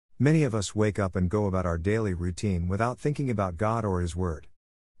Many of us wake up and go about our daily routine without thinking about God or His Word.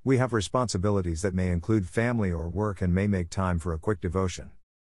 We have responsibilities that may include family or work and may make time for a quick devotion.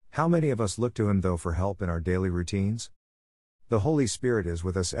 How many of us look to Him though for help in our daily routines? The Holy Spirit is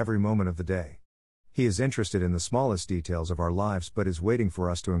with us every moment of the day. He is interested in the smallest details of our lives but is waiting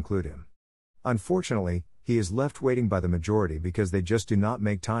for us to include Him. Unfortunately, He is left waiting by the majority because they just do not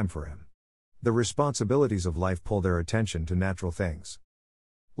make time for Him. The responsibilities of life pull their attention to natural things.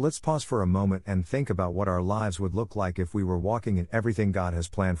 Let's pause for a moment and think about what our lives would look like if we were walking in everything God has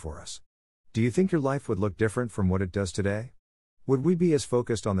planned for us. Do you think your life would look different from what it does today? Would we be as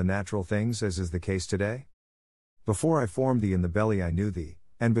focused on the natural things as is the case today? Before I formed thee in the belly I knew thee,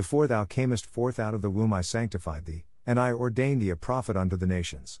 and before thou camest forth out of the womb I sanctified thee, and I ordained thee a prophet unto the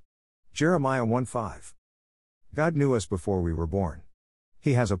nations. Jeremiah 1:5. God knew us before we were born.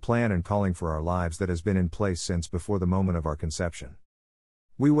 He has a plan and calling for our lives that has been in place since before the moment of our conception.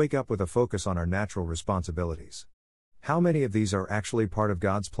 We wake up with a focus on our natural responsibilities. How many of these are actually part of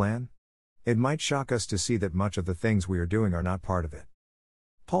God's plan? It might shock us to see that much of the things we are doing are not part of it.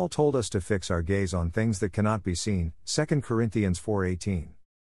 Paul told us to fix our gaze on things that cannot be seen, 2 Corinthians 4:18.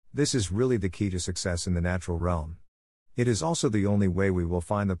 This is really the key to success in the natural realm. It is also the only way we will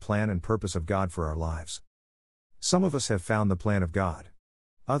find the plan and purpose of God for our lives. Some of us have found the plan of God.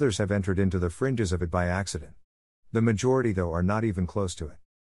 Others have entered into the fringes of it by accident. The majority, though, are not even close to it.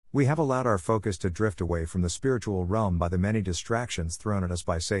 We have allowed our focus to drift away from the spiritual realm by the many distractions thrown at us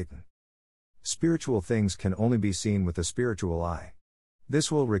by Satan. Spiritual things can only be seen with the spiritual eye.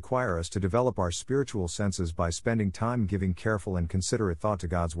 This will require us to develop our spiritual senses by spending time giving careful and considerate thought to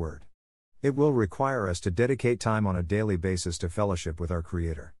God's Word. It will require us to dedicate time on a daily basis to fellowship with our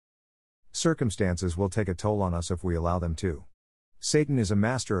Creator. Circumstances will take a toll on us if we allow them to. Satan is a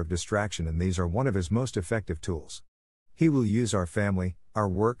master of distraction, and these are one of his most effective tools. He will use our family, our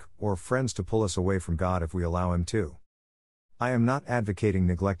work, or friends to pull us away from God if we allow him to. I am not advocating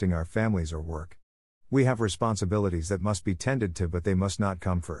neglecting our families or work. We have responsibilities that must be tended to, but they must not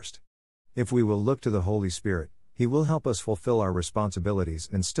come first. If we will look to the Holy Spirit, He will help us fulfill our responsibilities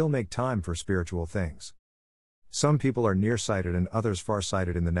and still make time for spiritual things. Some people are nearsighted and others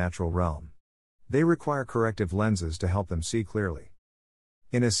farsighted in the natural realm. They require corrective lenses to help them see clearly.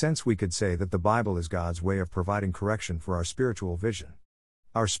 In a sense, we could say that the Bible is God's way of providing correction for our spiritual vision.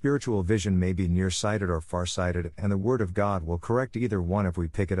 Our spiritual vision may be nearsighted or farsighted, and the Word of God will correct either one if we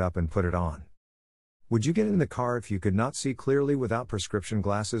pick it up and put it on. Would you get in the car if you could not see clearly without prescription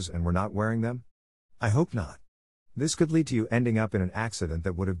glasses and were not wearing them? I hope not. This could lead to you ending up in an accident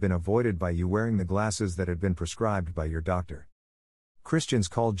that would have been avoided by you wearing the glasses that had been prescribed by your doctor. Christians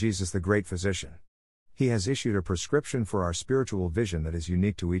call Jesus the Great Physician. He has issued a prescription for our spiritual vision that is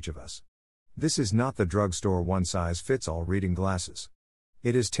unique to each of us. This is not the drugstore one-size-fits-all reading glasses.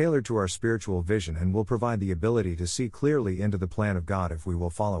 It is tailored to our spiritual vision and will provide the ability to see clearly into the plan of God if we will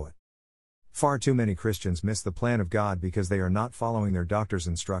follow it. Far too many Christians miss the plan of God because they are not following their doctor's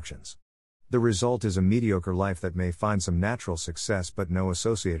instructions. The result is a mediocre life that may find some natural success but no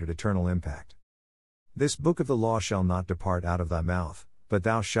associated eternal impact. This book of the law shall not depart out of thy mouth, but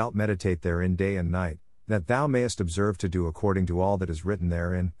thou shalt meditate therein day and night, that thou mayest observe to do according to all that is written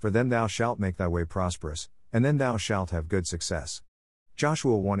therein, for then thou shalt make thy way prosperous, and then thou shalt have good success.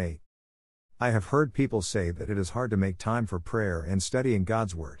 Joshua 1:8. I have heard people say that it is hard to make time for prayer and studying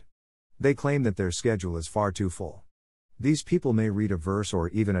God's Word. They claim that their schedule is far too full. These people may read a verse or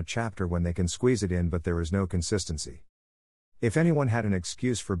even a chapter when they can squeeze it in, but there is no consistency. If anyone had an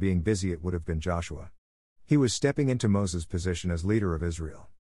excuse for being busy, it would have been Joshua. He was stepping into Moses' position as leader of Israel.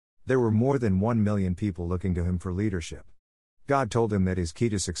 There were more than 1 million people looking to him for leadership. God told him that his key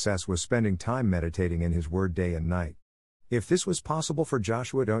to success was spending time meditating in His Word day and night. If this was possible for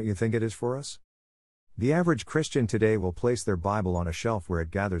Joshua, don't you think it is for us? The average Christian today will place their Bible on a shelf where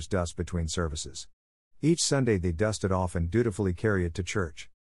it gathers dust between services. Each Sunday they dust it off and dutifully carry it to church.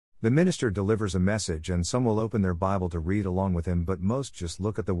 The minister delivers a message and some will open their Bible to read along with him, but most just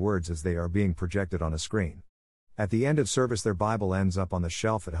look at the words as they are being projected on a screen. At the end of service, their Bible ends up on the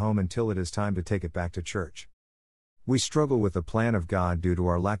shelf at home until it is time to take it back to church. We struggle with the plan of God due to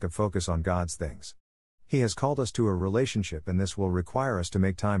our lack of focus on God's things. He has called us to a relationship, and this will require us to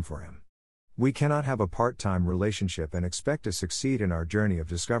make time for Him. We cannot have a part-time relationship and expect to succeed in our journey of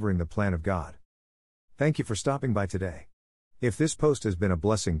discovering the plan of God. Thank you for stopping by today. If this post has been a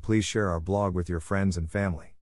blessing, please share our blog with your friends and family.